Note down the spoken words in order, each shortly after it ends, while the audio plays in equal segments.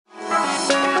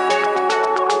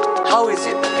is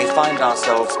it that we find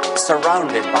ourselves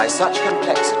surrounded by such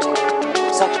complexity,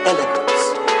 such elegance?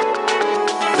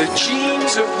 The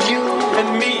genes of you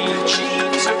and me, the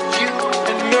genes of you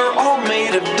and me, we're all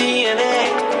made of DNA.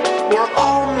 We're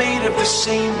all made of the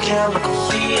same chemical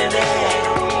DNA.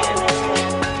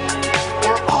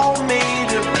 We're all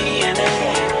made of DNA.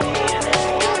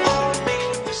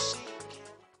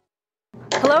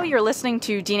 Hello, you're listening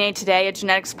to DNA Today, a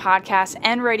genetics podcast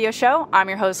and radio show. I'm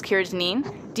your host, Kira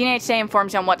Janine. DNA Today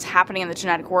informs you on what's happening in the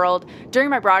genetic world. During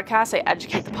my broadcast, I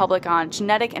educate the public on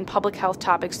genetic and public health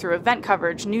topics through event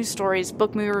coverage, news stories,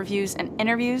 book movie reviews, and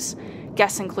interviews.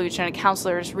 Guests include genetic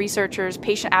counselors, researchers,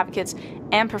 patient advocates,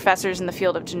 and professors in the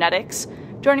field of genetics.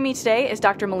 Joining me today is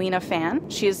Dr. Melina Fan.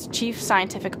 She is Chief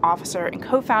Scientific Officer and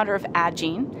co-founder of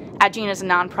Addgene. Addgene is a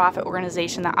nonprofit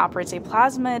organization that operates a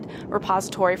plasmid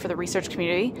repository for the research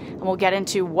community, and we'll get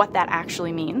into what that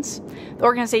actually means. The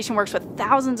organization works with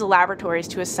thousands of laboratories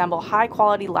to assemble a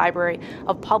high-quality library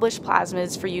of published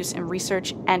plasmids for use in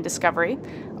research and discovery.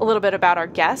 A little bit about our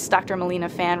guest. Dr. Melina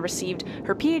Fan received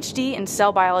her PhD in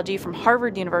cell biology from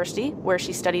Harvard University, where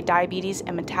she studied diabetes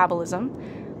and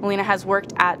metabolism. Melina has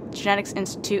worked at Genetics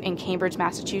Institute in Cambridge,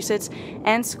 Massachusetts,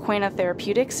 and Sequana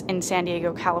Therapeutics in San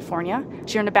Diego, California.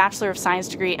 She earned a Bachelor of Science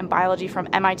degree in biology from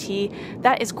MIT.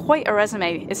 That is quite a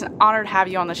resume. It's an honor to have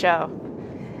you on the show.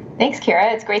 Thanks,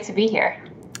 Kira. It's great to be here.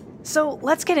 So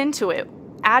let's get into it.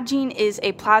 Addgene is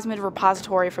a plasmid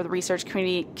repository for the research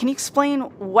community. Can you explain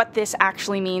what this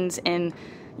actually means in,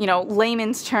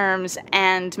 layman's terms,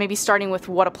 and maybe starting with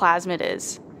what a plasmid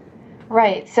is?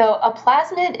 Right. So a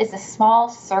plasmid is a small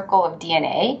circle of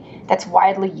DNA that's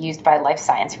widely used by life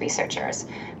science researchers.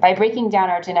 By breaking down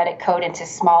our genetic code into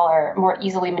smaller, more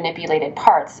easily manipulated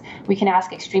parts, we can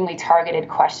ask extremely targeted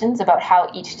questions about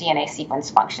how each DNA sequence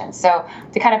functions. So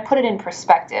to kind of put it in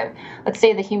perspective, let's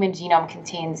say the human genome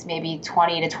contains maybe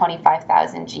 20 to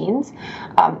 25,000 genes.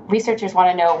 Researchers want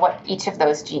to know what each of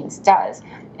those genes does.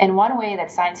 And one way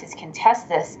that scientists can test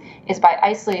this is by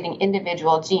isolating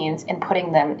individual genes and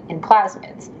putting them in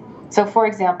plasmids. So, for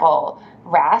example,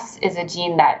 RAS is a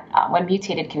gene that, when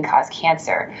mutated, can cause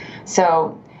cancer.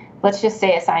 So let's just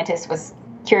say a scientist was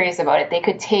curious about it. They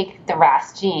could take the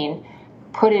RAS gene,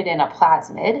 put it in a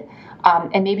plasmid,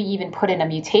 and maybe even put in a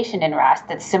mutation in RAS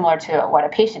that's similar to what a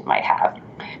patient might have.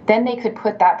 Then they could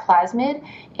put that plasmid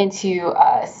into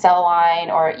a cell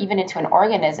line or even into an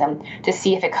organism to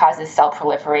see if it causes cell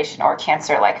proliferation or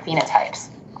cancer-like phenotypes.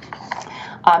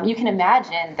 You can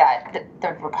imagine that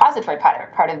the repository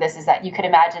part of this is that you could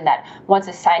imagine that once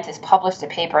a scientist published a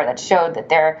paper that showed that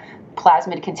their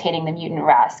plasmid containing the mutant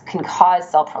RAS can cause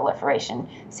cell proliferation,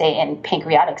 say in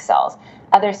pancreatic cells,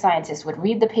 other scientists would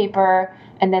read the paper,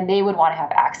 and then they would want to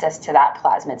have access to that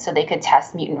plasmid so they could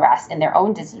test mutant RAS in their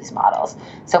own disease models.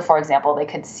 So, for example, they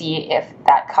could see if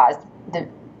that caused the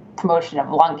promotion of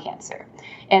lung cancer.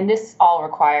 And this all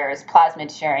requires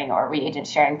plasmid sharing or reagent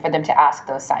sharing for them to ask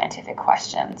those scientific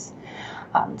questions.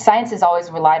 Science has always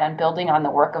relied on building on the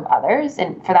work of others,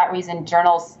 and for that reason,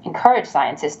 journals encourage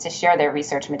scientists to share their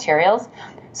research materials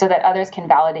so that others can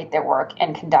validate their work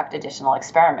and conduct additional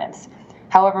experiments.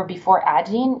 However, before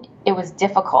Addgene, it was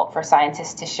difficult for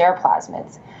scientists to share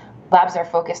plasmids. Labs are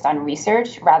focused on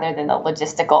research rather than the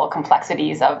logistical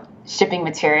complexities of shipping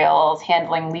materials,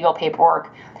 handling legal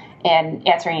paperwork, and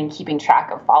answering and keeping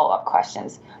track of follow-up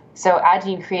questions. So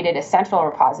Addgene created a central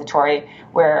repository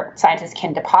where scientists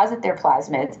can deposit their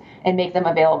plasmids and make them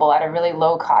available at a really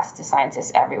low cost to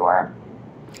scientists everywhere.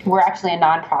 We're actually a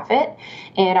nonprofit,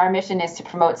 and our mission is to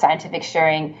promote scientific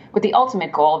sharing with the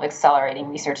ultimate goal of accelerating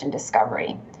research and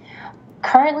discovery.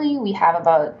 Currently, we have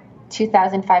about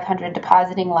 2,500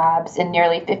 depositing labs and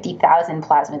nearly 50,000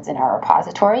 plasmids in our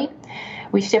repository.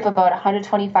 We ship about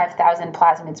 125,000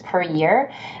 plasmids per year,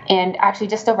 and actually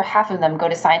just over half of them go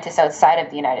to scientists outside of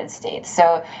the United States.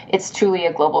 So it's truly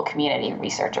a global community of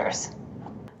researchers.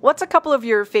 What's a couple of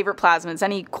your favorite plasmids?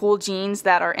 Any cool genes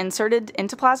that are inserted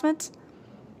into plasmids?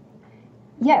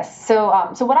 Yes. So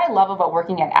what I love about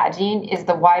working at Addgene is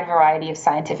the wide variety of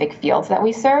scientific fields that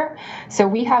we serve. So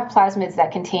we have plasmids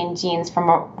that contain genes from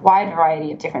a wide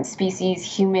variety of different species: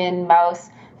 human, mouse,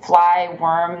 fly,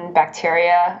 worm,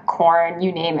 bacteria, corn,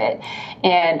 you name it.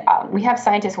 And we have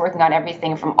scientists working on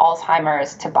everything from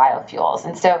Alzheimer's to biofuels.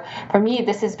 And so for me,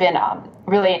 this has been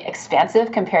really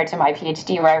expansive compared to my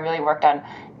PhD, where I really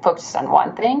focused on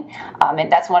one thing.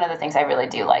 And that's one of the things I really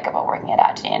do like about working at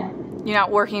Addgene. You're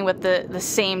not working with the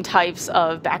same types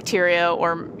of bacteria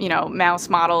or, mouse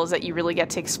models that you really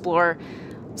get to explore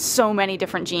so many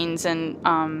different genes and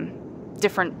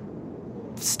different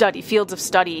fields of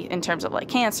study in terms of like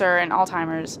cancer and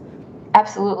Alzheimer's.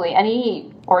 Absolutely.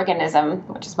 Any organism,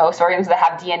 which is most organisms that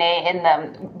have DNA in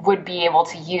them, would be able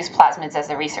to use plasmids as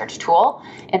a research tool.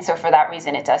 And so for that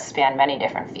reason, it does span many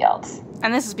different fields.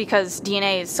 And this is because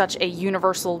DNA is such a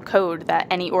universal code that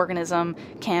any organism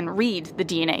can read the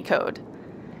DNA code.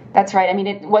 That's right. I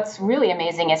mean, what's really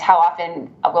amazing is how often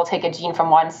we'll take a gene from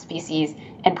one species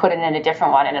and put it in a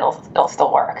different one, and it'll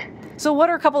still work. So what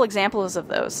are a couple examples of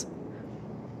those?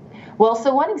 Well,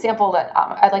 so one example that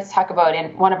I'd like to talk about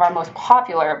in one of our most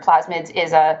popular plasmids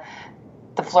is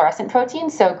the fluorescent protein.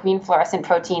 So green fluorescent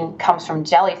protein comes from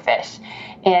jellyfish.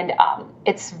 And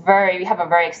we have a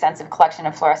very extensive collection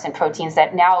of fluorescent proteins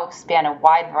that now span a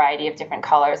wide variety of different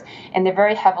colors. And they're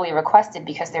very heavily requested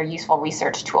because they're useful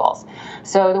research tools.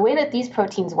 So the way that these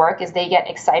proteins work is they get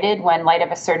excited when light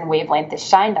of a certain wavelength is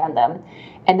shined on them,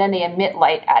 and then they emit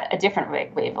light at a different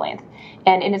wavelength.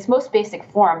 And in its most basic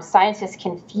form, scientists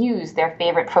can fuse their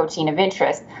favorite protein of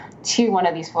interest to one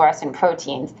of these fluorescent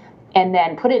proteins and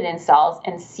then put it in cells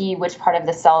and see which part of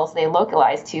the cells they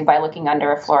localize to by looking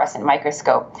under a fluorescent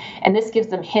microscope. And this gives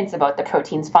them hints about the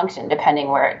protein's function depending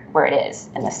where it is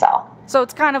in the cell. So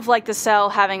it's kind of like the cell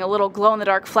having a little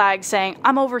glow-in-the-dark flag saying,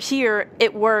 I'm over here,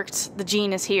 it worked, the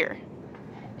gene is here.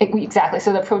 Exactly.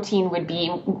 So the protein would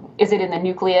be, is it in the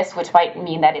nucleus, which might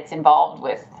mean that it's involved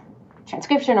with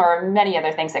transcription or many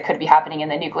other things that could be happening in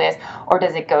the nucleus, or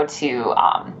does it go to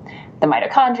the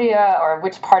mitochondria, or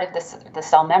which part of the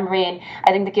cell membrane?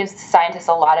 I think that gives scientists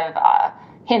a lot of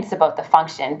hints about the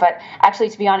function. But actually,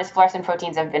 to be honest, fluorescent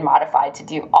proteins have been modified to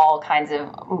do all kinds of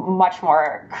much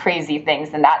more crazy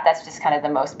things than that. That's just kind of the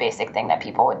most basic thing that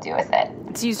people would do with it.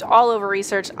 It's used all over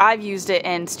research. I've used it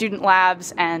in student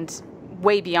labs and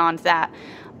way beyond that.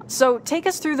 So take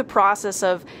us through the process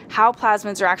of how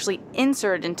plasmids are actually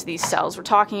inserted into these cells. We're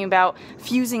talking about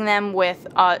fusing them with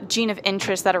a gene of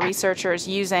interest that a researcher is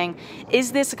using.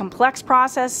 Is this a complex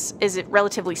process? Is it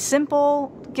relatively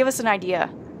simple? Give us an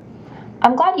idea.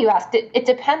 I'm glad you asked. It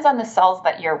depends on the cells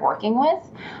that you're working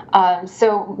with.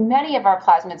 So many of our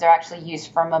plasmids are actually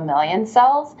used for mammalian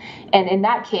cells. And in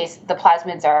that case, the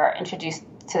plasmids are introduced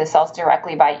to the cells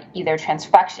directly by either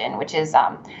transfection, which is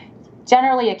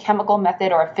generally a chemical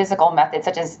method, or a physical method,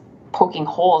 such as poking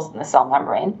holes in the cell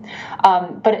membrane.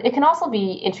 But it can also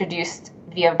be introduced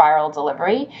via viral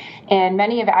delivery. And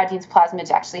many of Addgene's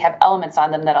plasmids actually have elements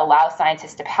on them that allow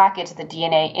scientists to package the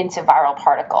DNA into viral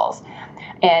particles.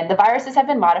 And the viruses have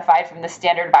been modified from the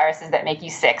standard viruses that make you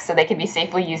sick, so they can be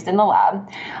safely used in the lab.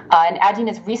 And Addgene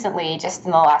has recently, just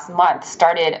in the last month,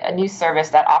 started a new service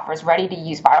that offers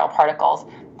ready-to-use viral particles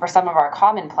for some of our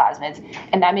common plasmids,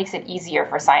 and that makes it easier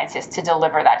for scientists to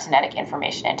deliver that genetic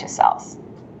information into cells.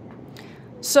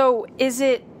 So is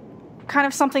it kind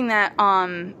of something that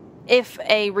if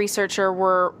a researcher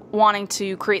were wanting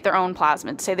to create their own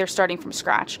plasmid, say they're starting from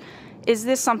scratch, is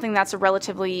this something that's a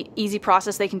relatively easy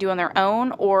process they can do on their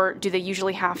own, or do they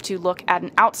usually have to look at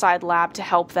an outside lab to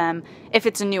help them if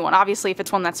it's a new one? Obviously, if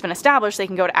it's one that's been established, they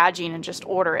can go to Addgene and just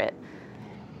order it.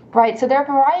 Right, so there are a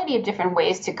variety of different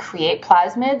ways to create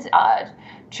plasmids.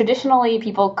 Traditionally,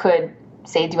 people could,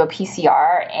 say, do a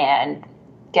PCR and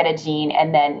get a gene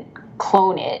and then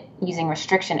clone it using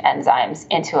restriction enzymes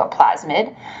into a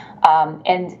plasmid.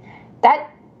 And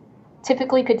that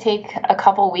typically could take a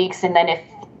couple weeks, and then if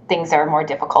things are more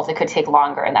difficult, it could take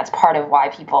longer. And that's part of why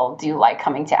people do like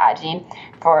coming to Addgene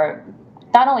for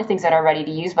not only things that are ready to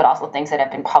use, but also things that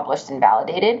have been published and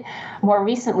validated. More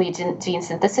recently, gene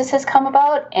synthesis has come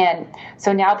about, and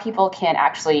so now people can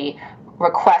actually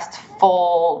request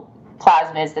full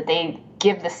plasmids that they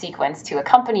give the sequence to a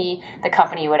company. The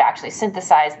company would actually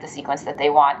synthesize the sequence that they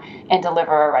want and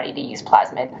deliver a ready-to-use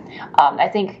plasmid. I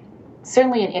think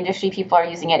certainly in industry, people are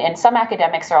using it, and some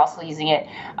academics are also using it.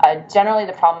 Generally,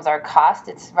 the problems are cost.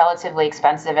 It's relatively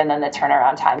expensive, and then the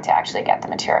turnaround time to actually get the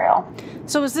material.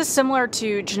 So is this similar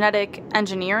to genetic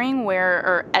engineering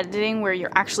or editing, where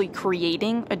you're actually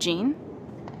creating a gene?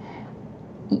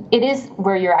 It is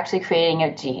where you're actually creating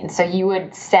a gene. So you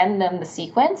would send them the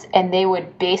sequence, and they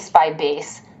would base by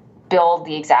base build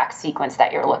the exact sequence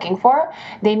that you're looking for.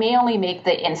 They may only make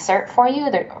the insert for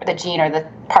you, the gene or the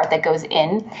part that goes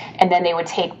in, and then they would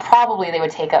take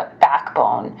a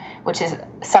backbone, which is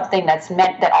something that's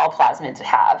meant that all plasmids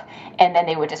have, and then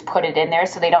they would just put it in there,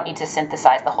 so they don't need to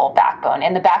synthesize the whole backbone.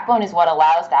 And the backbone is what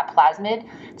allows that plasmid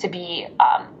to be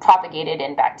propagated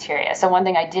in bacteria. So one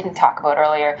thing I didn't talk about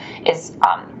earlier is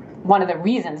one of the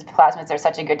reasons plasmids are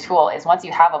such a good tool is once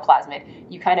you have a plasmid,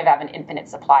 you kind of have an infinite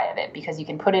supply of it, because you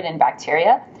can put it in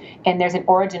bacteria, and there's an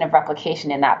origin of replication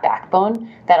in that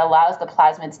backbone that allows the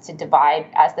plasmids to divide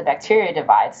as the bacteria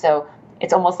divides. So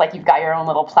it's almost like you've got your own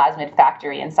little plasmid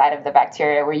factory inside of the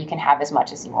bacteria where you can have as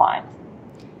much as you want.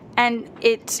 And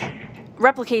it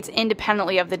replicates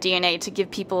independently of the DNA. To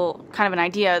give people kind of an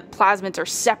idea, plasmids are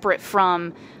separate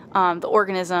from the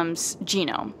organism's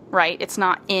genome, right? It's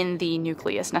not in the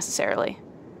nucleus necessarily.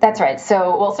 That's right.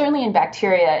 So, well, certainly in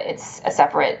bacteria, it's a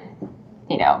separate,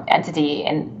 entity.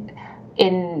 And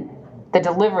in the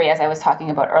delivery, as I was talking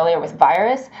about earlier with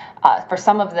virus, for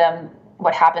some of them,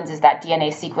 what happens is that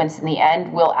DNA sequence in the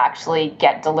end will actually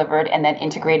get delivered and then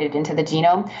integrated into the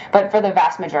genome. But for the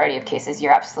vast majority of cases,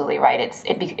 you're absolutely right.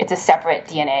 It's a separate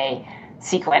DNA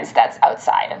sequence that's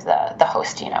outside of the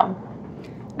host genome.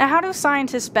 Now, how do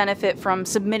scientists benefit from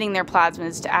submitting their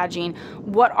plasmids to Addgene?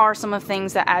 What are some of the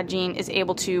things that Addgene is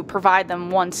able to provide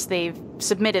them once they've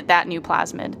submitted that new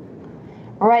plasmid?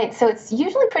 Right. So it's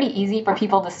usually pretty easy for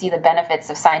people to see the benefits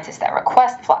of scientists that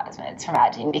request plasmids from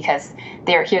Addgene because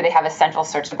they have a central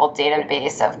searchable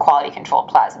database of quality-controlled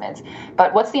plasmids.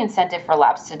 But what's the incentive for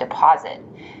labs to deposit?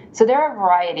 So there are a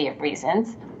variety of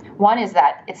reasons. One is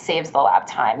that it saves the lab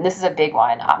time. This is a big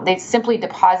one. They simply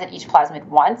deposit each plasmid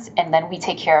once, and then we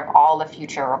take care of all the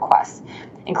future requests,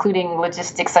 including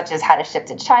logistics such as how to ship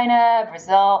to China,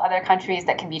 Brazil, other countries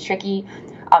that can be tricky.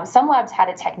 Some labs had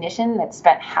a technician that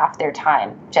spent half their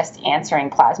time just answering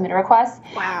plasmid requests.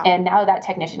 Wow. And now that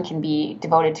technician can be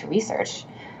devoted to research.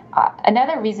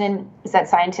 Another reason is that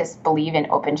scientists believe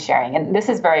in open sharing, and this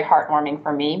is very heartwarming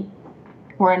for me.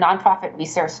 We're a nonprofit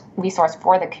resource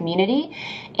for the community,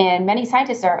 and many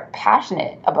scientists are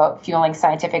passionate about fueling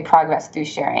scientific progress through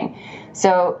sharing.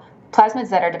 So plasmids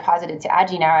that are deposited to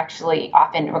Addgene are actually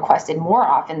often requested more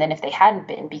often than if they hadn't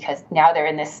been, because now they're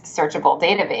in this searchable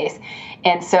database.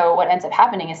 And so what ends up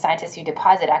happening is scientists who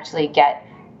deposit actually get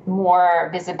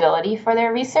more visibility for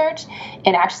their research,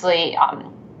 and actually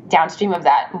downstream of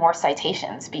that, more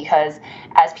citations, because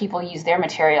as people use their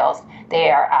materials, they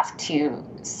are asked to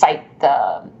cite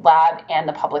the lab and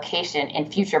the publication in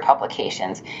future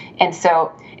publications. And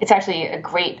so it's actually a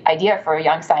great idea for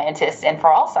young scientists and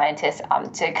for all scientists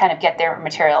to kind of get their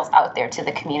materials out there to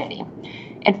the community.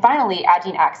 And finally,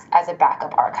 Addgene acts as a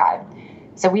backup archive.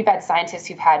 So we've had scientists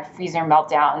who've had freezer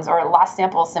meltdowns or lost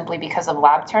samples simply because of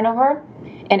lab turnover,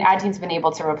 and Addgene's been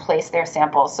able to replace their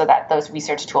samples so that those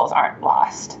research tools aren't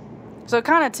lost. So it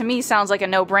kind of, to me, sounds like a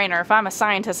no-brainer. If I'm a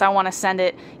scientist, I want to send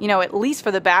it, at least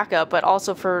for the backup, but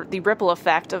also for the ripple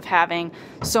effect of having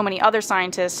so many other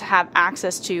scientists have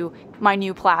access to my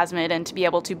new plasmid and to be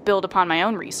able to build upon my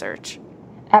own research.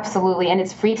 Absolutely, and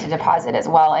it's free to deposit as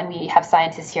well. And we have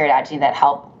scientists here at Addgene that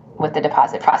help with the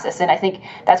deposit process. And I think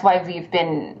that's why we've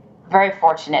been very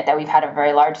fortunate that we've had a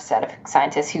very large set of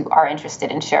scientists who are interested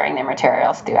in sharing their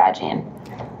materials through Addgene.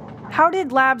 How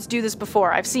did labs do this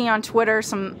before? I've seen on Twitter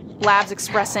some labs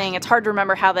expressing it's hard to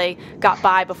remember how they got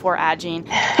by before Addgene.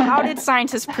 How did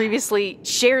scientists previously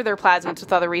share their plasmids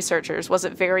with other researchers? Was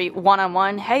it very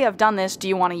one-on-one? Hey, I've done this. Do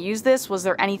you want to use this? Was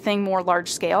there anything more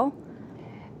large scale?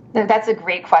 That's a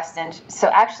great question. So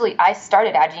actually, I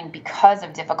started Addgene because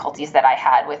of difficulties that I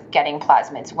had with getting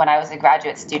plasmids when I was a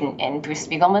graduate student in Bruce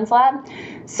Spiegelman's lab.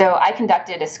 So I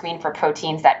conducted a screen for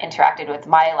proteins that interacted with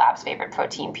my lab's favorite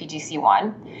protein,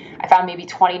 PGC1. I found maybe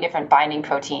 20 different binding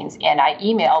proteins, and I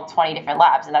emailed 20 different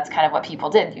labs, and that's kind of what people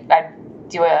did. I'd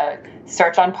do a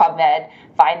search on PubMed,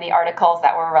 find the articles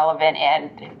that were relevant,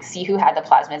 and see who had the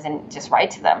plasmids and just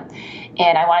write to them.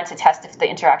 And I wanted to test if the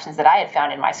interactions that I had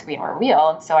found in my screen were real,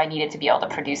 and so I needed to be able to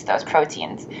produce those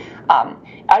proteins.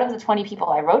 Out of the 20 people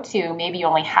I wrote to, maybe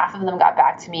only half of them got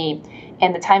back to me,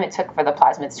 and the time it took for the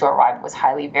plasmids to arrive was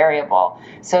highly variable.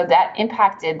 So that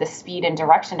impacted the speed and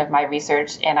direction of my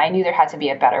research, and I knew there had to be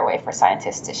a better way for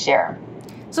scientists to share.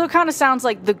 So it kind of sounds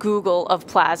like the Google of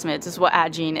plasmids is what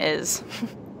Addgene is.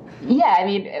 Yeah, I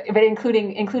mean, but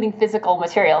including physical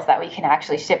materials that we can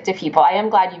actually ship to people. I am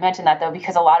glad you mentioned that, though,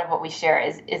 because a lot of what we share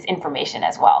is information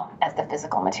as well as the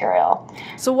physical material.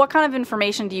 So what kind of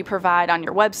information do you provide on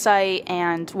your website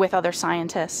and with other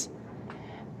scientists?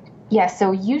 Yeah,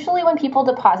 so usually when people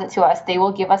deposit to us, they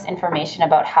will give us information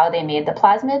about how they made the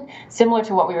plasmid, similar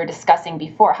to what we were discussing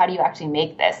before. How do you actually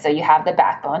make this? So you have the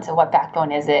backbone. So what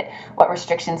backbone is it? What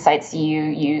restriction sites do you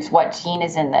use? What gene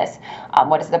is in this?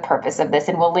 What is the purpose of this?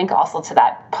 And we'll link also to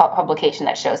that publication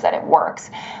that shows that it works.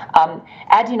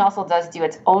 Addgene also does do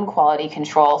its own quality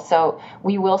control. So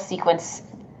we will sequence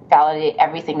validate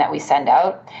everything that we send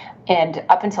out. And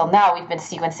up until now, we've been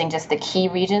sequencing just the key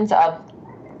regions of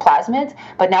plasmids,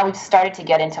 but now we've started to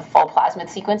get into full plasmid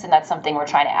sequence, and that's something we're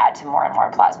trying to add to more and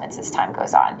more plasmids as time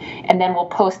goes on. And then we'll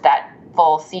post that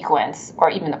full sequence,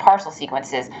 or even the partial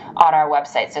sequences, on our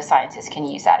website so scientists can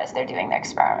use that as they're doing their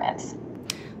experiments.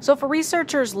 So for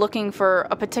researchers looking for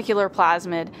a particular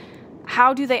plasmid,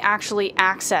 how do they actually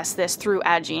access this through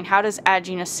Addgene? How does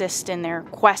Addgene assist in their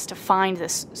quest to find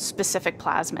this specific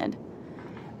plasmid?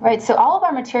 Right, so all of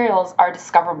our materials are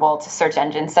discoverable to search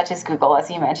engines such as Google, as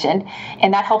you mentioned,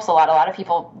 and that helps a lot. A lot of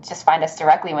people just find us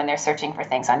directly when they're searching for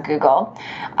things on Google.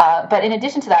 But in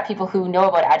addition to that, people who know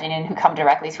about Addgene and who come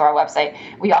directly to our website,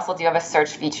 we also do have a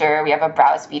search feature, we have a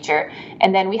browse feature,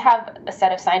 and then we have a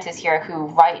set of scientists here who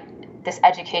write this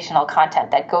educational content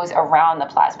that goes around the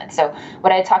plasmid. So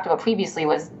what I talked about previously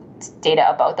was data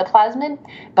about the plasmid,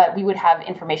 but we would have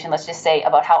information, let's just say,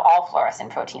 about how all fluorescent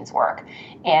proteins work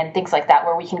and things like that,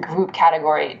 where we can group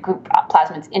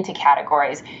plasmids into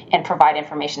categories and provide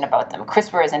information about them.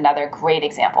 CRISPR is another great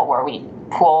example where we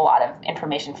pull a lot of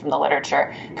information from the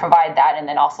literature, provide that, and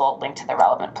then also link to the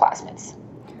relevant plasmids.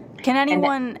 Can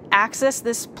anyone access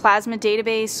this plasmid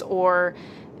database, or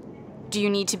do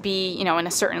you need to be, in a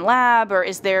certain lab, or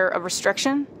is there a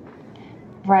restriction?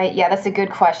 Right. Yeah, that's a good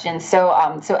question. So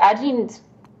Addgene's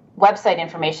website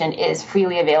information is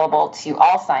freely available to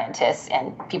all scientists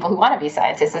and people who want to be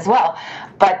scientists as well.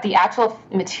 But the actual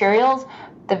materials,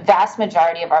 the vast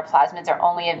majority of our plasmids are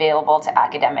only available to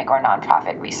academic or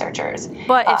nonprofit researchers.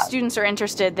 But if students are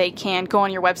interested, they can go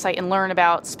on your website and learn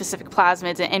about specific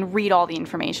plasmids and read all the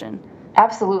information.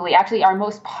 Absolutely. Actually, our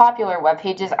most popular web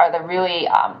pages are the really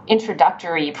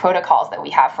introductory protocols that we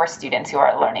have for students who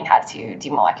are learning how to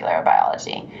do molecular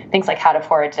biology. Things like how to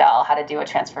pour a gel, how to do a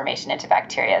transformation into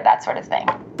bacteria, that sort of thing.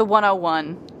 The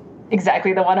 101.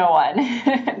 Exactly, the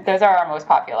 101. Those are our most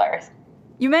popular.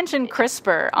 You mentioned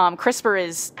CRISPR. CRISPR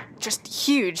is just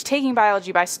huge, taking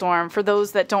biology by storm. For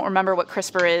those that don't remember what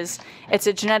CRISPR is, it's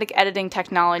a genetic editing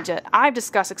technology that I've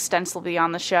discussed extensively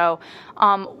on the show.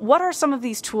 What are some of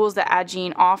these tools that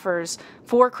Addgene offers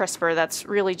for CRISPR that's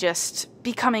really just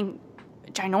becoming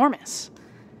ginormous?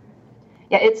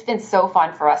 Yeah, it's been so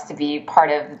fun for us to be part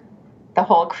of the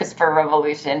whole CRISPR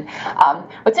revolution.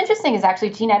 What's interesting is actually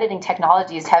gene editing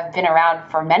technologies have been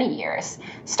around for many years,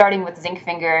 starting with zinc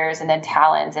fingers and then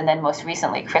talons and then most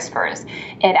recently CRISPRs.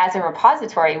 And as a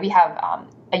repository, we have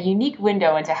a unique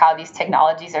window into how these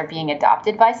technologies are being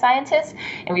adopted by scientists.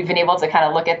 And we've been able to kind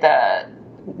of look at the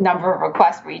number of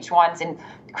requests for each one. And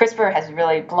CRISPR has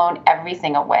really blown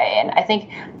everything away. And I think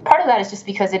part of that is just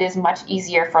because it is much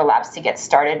easier for labs to get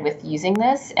started with using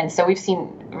this. And so we've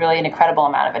seen really an incredible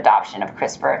amount of adoption of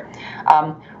CRISPR.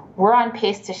 We're on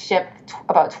pace to ship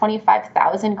about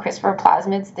 25,000 CRISPR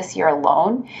plasmids this year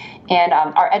alone. And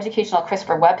our educational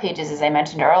CRISPR web pages, as I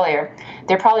mentioned earlier,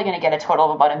 they're probably going to get a total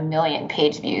of about 1 million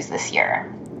page views this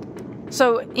year.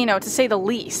 So, to say the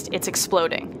least, it's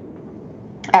exploding.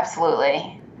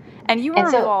 Absolutely. And you were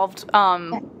involved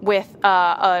with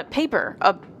a paper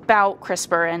about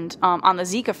CRISPR and on the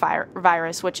Zika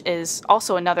virus, which is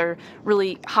also another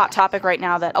really hot topic right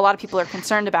now that a lot of people are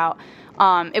concerned about.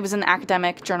 It was in the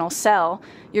academic journal Cell.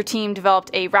 Your team developed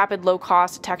a rapid,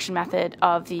 low-cost detection method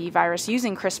of the virus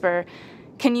using CRISPR.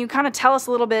 Can you kind of tell us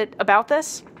a little bit about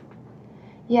this?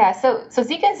 Yeah, so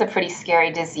Zika is a pretty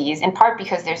scary disease, in part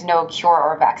because there's no cure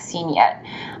or vaccine yet.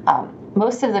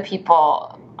 Most of the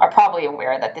people are probably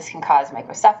aware that this can cause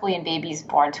microcephaly in babies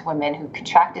born to women who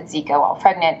contracted Zika while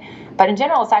pregnant. But in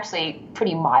general, it's actually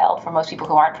pretty mild for most people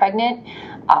who aren't pregnant.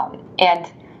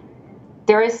 And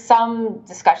there is some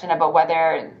discussion about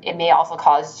whether it may also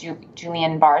cause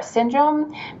Guillain-Barré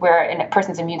syndrome, where a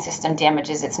person's immune system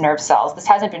damages its nerve cells. This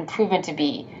hasn't been proven to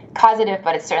be causative,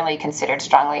 but it's certainly considered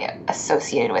strongly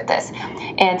associated with this.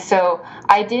 And so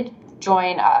I did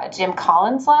join Jim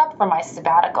Collins' lab for my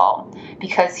sabbatical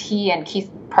because he and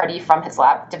Keith Pardee from his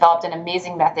lab developed an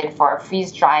amazing method for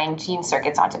freeze-drying gene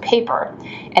circuits onto paper.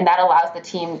 And that allows the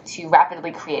team to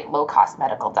rapidly create low-cost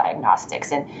medical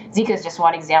diagnostics. And Zika is just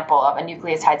one example of a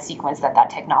nucleotide sequence that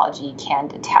technology can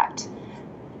detect.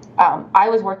 I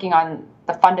was working on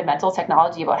the fundamental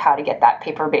technology about how to get that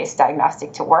paper-based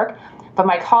diagnostic to work. But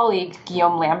my colleague,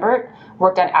 Guillaume Lambert,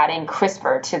 worked on adding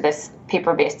CRISPR to this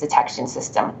paper-based detection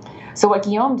system. So what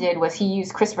Guillaume did was he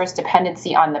used CRISPR's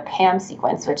dependency on the PAM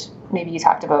sequence, which maybe you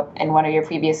talked about in one of your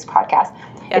previous podcasts.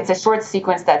 Yep. It's a short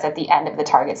sequence that's at the end of the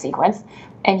target sequence.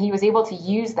 And he was able to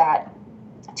use that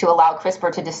to allow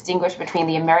CRISPR to distinguish between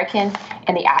the American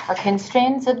and the African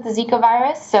strains of the Zika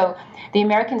virus. So the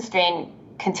American strain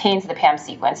contains the PAM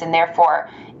sequence, and therefore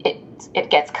it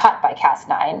gets cut by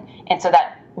Cas9, and so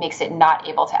that makes it not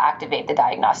able to activate the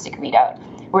diagnostic readout.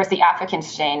 Whereas the African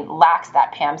strain lacks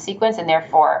that PAM sequence, and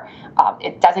therefore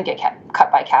it doesn't get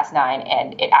cut by Cas9,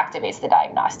 and it activates the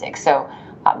diagnostic. So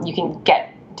you can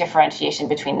get differentiation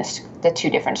between the two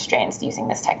different strains using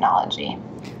this technology.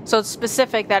 So it's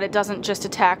specific that it doesn't just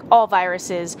attack all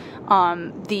viruses.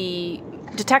 The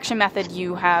detection method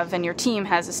you have and your team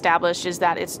has established is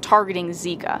that it's targeting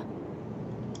Zika.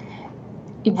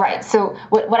 Right. So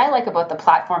what I like about the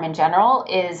platform in general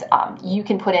is you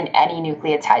can put in any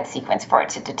nucleotide sequence for it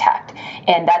to detect.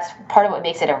 And that's part of what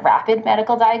makes it a rapid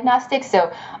medical diagnostic.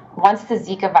 So once the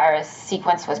Zika virus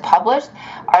sequence was published,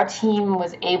 our team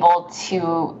was able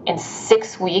to, in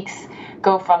 6 weeks,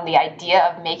 go from the idea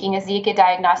of making a Zika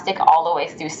diagnostic all the way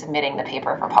through submitting the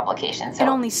paper for publication. So in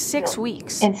only 6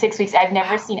 weeks. In 6 weeks, I've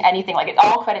never seen anything like it.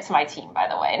 All credit to my team, by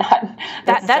the way.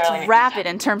 That's rapid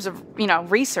in terms of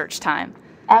research time.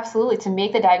 Absolutely, to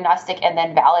make the diagnostic and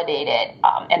then validate it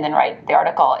and then write the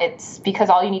article. It's because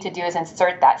all you need to do is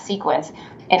insert that sequence,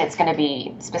 and it's going to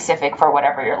be specific for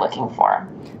whatever you're looking for.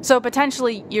 So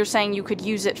potentially you're saying you could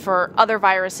use it for other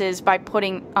viruses by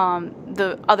putting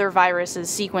the other virus's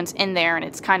sequence in there, and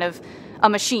it's kind of a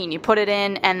machine. You put it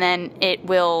in, and then it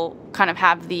will kind of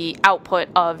have the output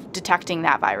of detecting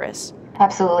that virus.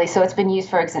 Absolutely. So it's been used,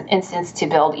 for instance, to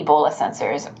build Ebola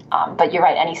sensors. But you're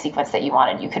right, any sequence that you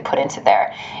wanted, you could put into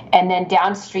there. And then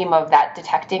downstream of that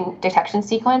detection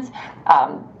sequence,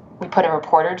 we put a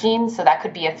reporter gene. So that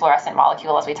could be a fluorescent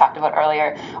molecule, as we talked about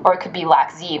earlier, or it could be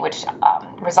LAC-Z, which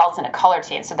results in a color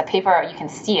change. So the paper, you can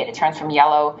see it. It turns from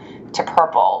yellow to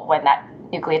purple when that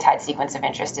nucleotide sequence of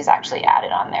interest is actually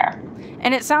added on there.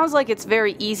 And it sounds like it's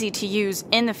very easy to use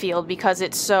in the field because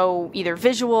it's so either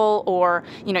visual or,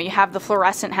 you have the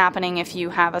fluorescent happening if you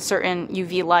have a certain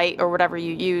UV light or whatever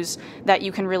you use, that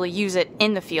you can really use it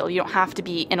in the field. You don't have to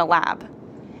be in a lab.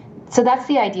 So that's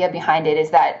the idea behind it,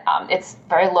 is that it's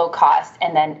very low cost,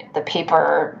 and then the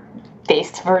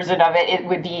paper-based version of it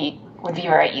would be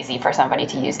very easy for somebody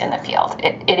to use in the field.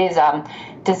 It is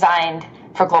designed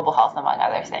for global health, among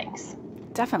other things.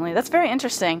 Definitely. That's very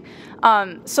interesting.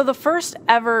 So the first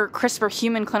ever CRISPR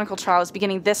human clinical trial is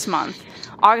beginning this month,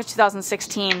 August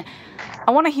 2016.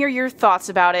 I want to hear your thoughts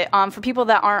about it. For people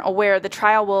that aren't aware, the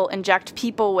trial will inject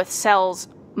people with cells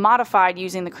modified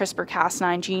using the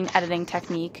CRISPR-Cas9 gene editing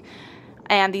technique.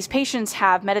 And these patients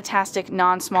have metastatic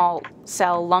non-small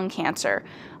cell lung cancer.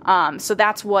 So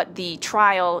that's what the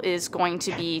trial is going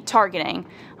to be targeting.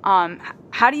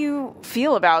 How do you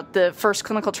feel about the first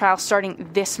clinical trial starting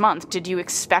this month? Did you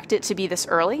expect it to be this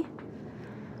early?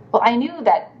 Well, I knew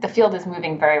that the field is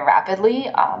moving very rapidly.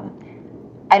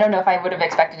 I don't know if I would have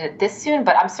expected it this soon,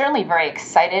 but I'm certainly very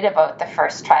excited about the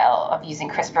first trial of using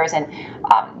CRISPRs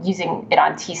and using it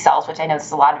on T cells, which I know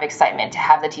there's a lot of excitement to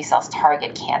have the T cells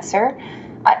target cancer.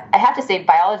 I have to say,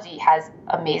 biology has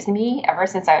amazed me ever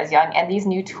since I was young, and these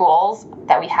new tools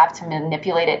that we have to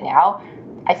manipulate it now,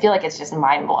 I feel like it's just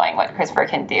mind-blowing what CRISPR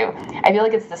can do. I feel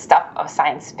like it's the stuff of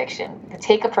science fiction. To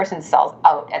take a person's cells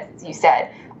out, as you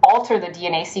said, alter the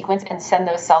DNA sequence and send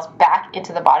those cells back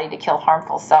into the body to kill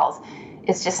harmful cells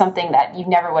is just something that you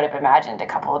never would have imagined a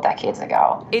couple of decades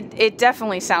ago. It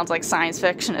definitely sounds like science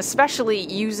fiction,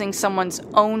 especially using someone's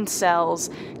own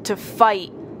cells to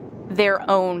fight their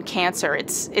own cancer.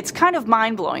 It's kind of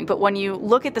mind-blowing, but when you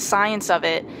look at the science of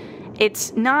it,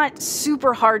 it's not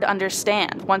super hard to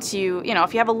understand once if you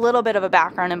have a little bit of a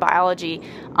background in biology.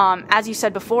 As you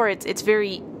said before, it's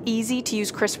very easy to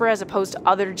use CRISPR as opposed to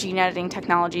other gene editing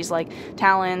technologies like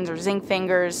TALENs or zinc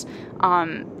fingers.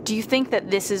 Do you think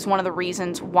that this is one of the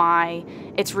reasons why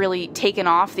it's really taken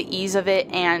off, the ease of it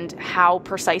and how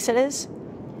precise it is?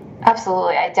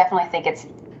 Absolutely. I definitely think it's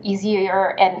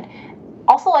easier. And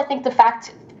also, I think the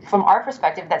fact, from our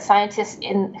perspective, that scientists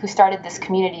who started this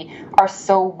community are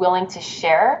so willing to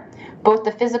share both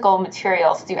the physical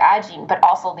materials through Addgene, but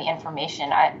also the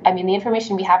information. I mean, the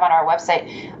information we have on our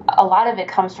website, a lot of it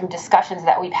comes from discussions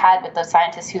that we've had with those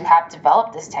scientists who have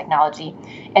developed this technology,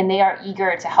 and they are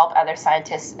eager to help other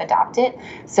scientists adopt it.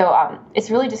 So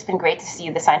it's really just been great to see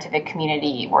the scientific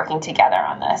community working together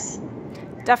on this.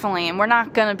 Definitely, and we're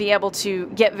not going to be able to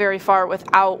get very far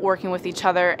without working with each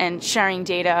other and sharing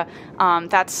data.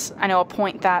 That's, I know, a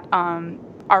point that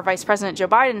our Vice President Joe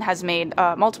Biden has made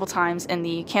multiple times in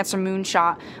the Cancer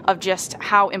Moonshot, of just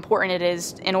how important it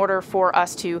is in order for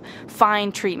us to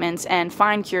find treatments and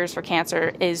find cures for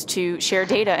cancer is to share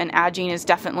data, and Addgene is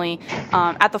definitely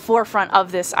at the forefront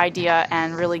of this idea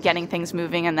and really getting things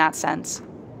moving in that sense.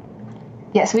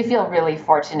 Yes, we feel really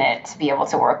fortunate to be able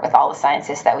to work with all the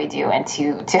scientists that we do and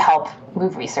to help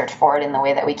move research forward in the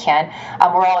way that we can.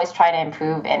 We're always trying to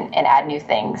improve and add new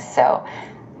things, so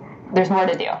there's more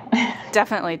to do.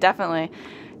 Definitely.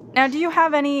 Now, do you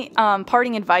have any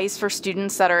parting advice for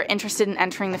students that are interested in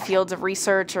entering the fields of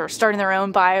research or starting their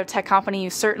own biotech company? You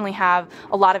certainly have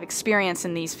a lot of experience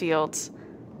in these fields.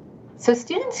 So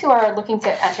students who are looking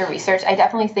to enter research, I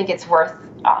definitely think it's worth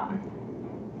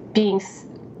being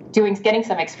getting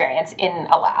some experience in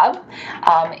a lab,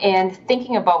 and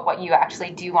thinking about what you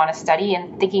actually do want to study,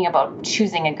 and thinking about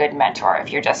choosing a good mentor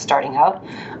if you're just starting out.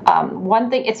 One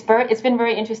thing, it's been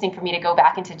very interesting for me to go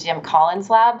back into Jim Collins'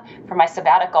 lab for my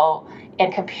sabbatical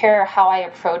and compare how I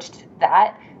approached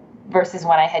that versus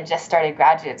when I had just started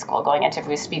graduate school, going into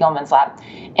Bruce Spiegelman's lab.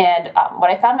 And what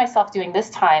I found myself doing this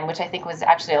time, which I think was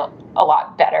actually a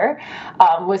lot better,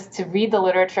 was to read the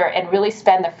literature and really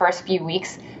spend the first few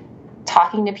weeks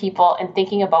talking to people and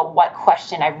thinking about what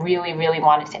question I really, really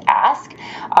wanted to ask,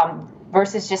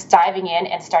 versus just diving in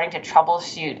and starting to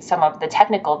troubleshoot some of the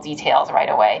technical details right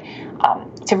away,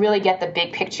 to really get the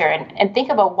big picture and think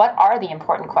about what are the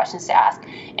important questions to ask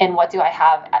and what do I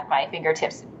have at my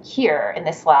fingertips here in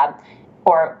this lab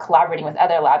or collaborating with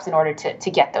other labs in order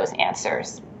to get those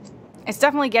answers. It's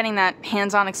definitely getting that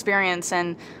hands-on experience,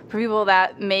 and for people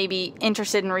that may be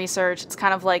interested in research, it's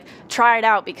kind of like try it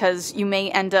out, because you may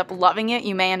end up loving it.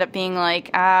 You may end up being like,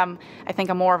 I think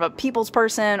I'm more of a people's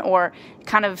person, or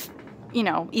kind of,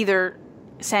 either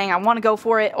saying I want to go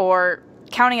for it or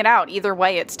counting it out. Either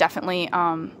way, it's definitely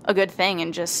a good thing,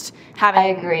 and just having I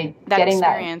agree. that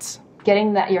experience.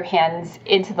 Getting your hands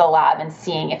into the lab and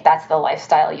seeing if that's the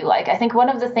lifestyle you like. I think one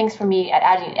of the things for me at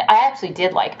Addgene, I actually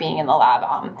did like being in the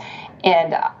lab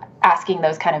and asking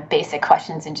those kind of basic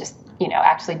questions and just,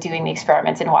 actually doing the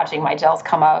experiments and watching my gels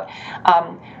come out.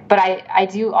 But I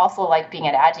do also like being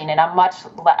at Addgene, and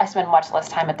I spend much less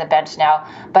time at the bench now,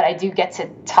 but I do get to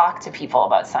talk to people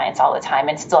about science all the time,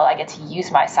 and still I get to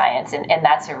use my science, and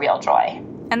that's a real joy.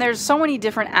 And there's so many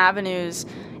different avenues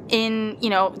in,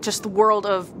 just the world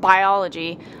of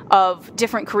biology, of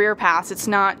different career paths. It's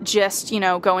not just,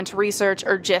 go into research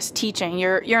or just teaching.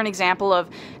 You're an example of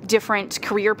different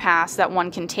career paths that one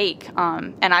can take.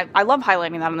 And I love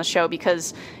highlighting that on the show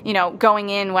because, when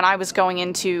I was going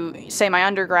into, say, my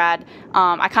undergrad,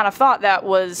 I kind of thought that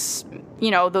was,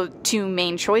 the two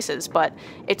main choices, but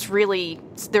it's really,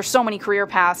 there's so many career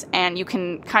paths, and you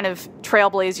can kind of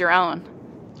trailblaze your own.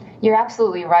 You're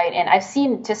absolutely right. And I've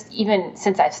seen, just even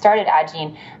since I've started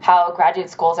Addgene, how graduate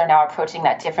schools are now approaching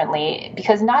that differently,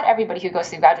 because not everybody who goes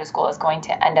through graduate school is going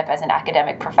to end up as an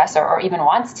academic professor or even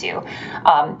wants to.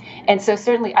 And so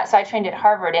I trained at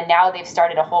Harvard, and now they've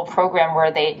started a whole program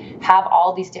where they have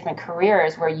all these different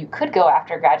careers where you could go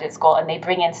after graduate school, and they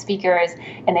bring in speakers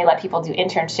and they let people do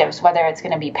internships, whether it's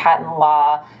going to be patent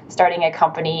law, starting a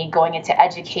company, going into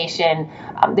education.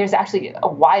 There's actually a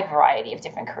wide variety of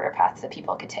different career paths that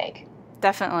people could take.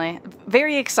 Definitely.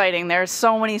 Very exciting. There's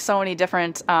so many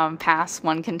different paths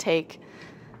one can take.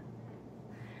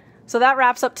 So that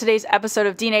wraps up today's episode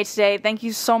of DNA Today. Thank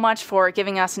you so much for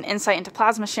giving us an insight into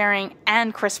plasma sharing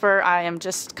and CRISPR. I am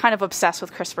just kind of obsessed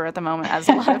with CRISPR at the moment, as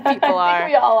a lot of people are. I think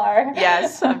we all are.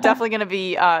 Yes, I'm definitely going to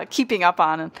be keeping up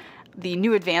on the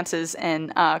new advances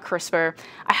in CRISPR.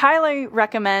 I highly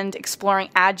recommend exploring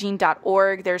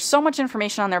addgene.org. There's so much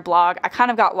information on their blog. I kind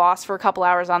of got lost for a couple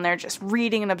hours on there just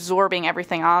reading and absorbing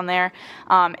everything on there.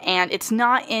 And it's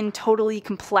not in totally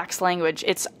complex language.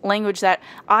 It's language that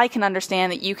I can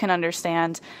understand, that you can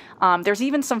understand. There's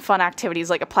even some fun activities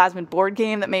like a plasmid board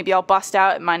game that maybe I'll bust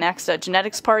out at my next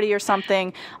genetics party or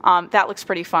something. That looks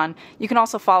pretty fun. You can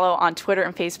also follow on Twitter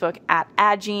and Facebook at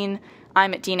Addgene.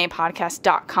 I'm at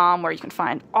dnapodcast.com, where you can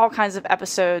find all kinds of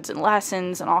episodes and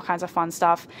lessons and all kinds of fun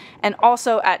stuff. And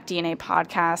also at DNA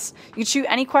Podcast. You can shoot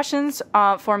any questions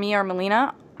for me or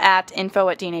Melina at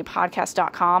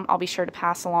info@dnapodcast.com. I'll be sure to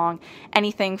pass along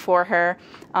anything for her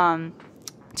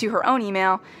to her own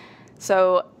email.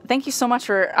 So thank you so much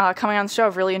for coming on the show.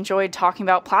 I've really enjoyed talking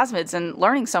about plasmids and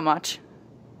learning so much.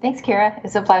 Thanks, Kira.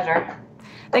 It's a pleasure.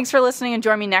 Thanks for listening, and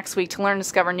join me next week to learn and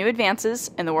discover new advances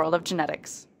in the world of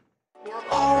genetics. We're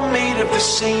all made of the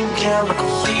same chemical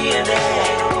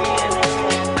DNA.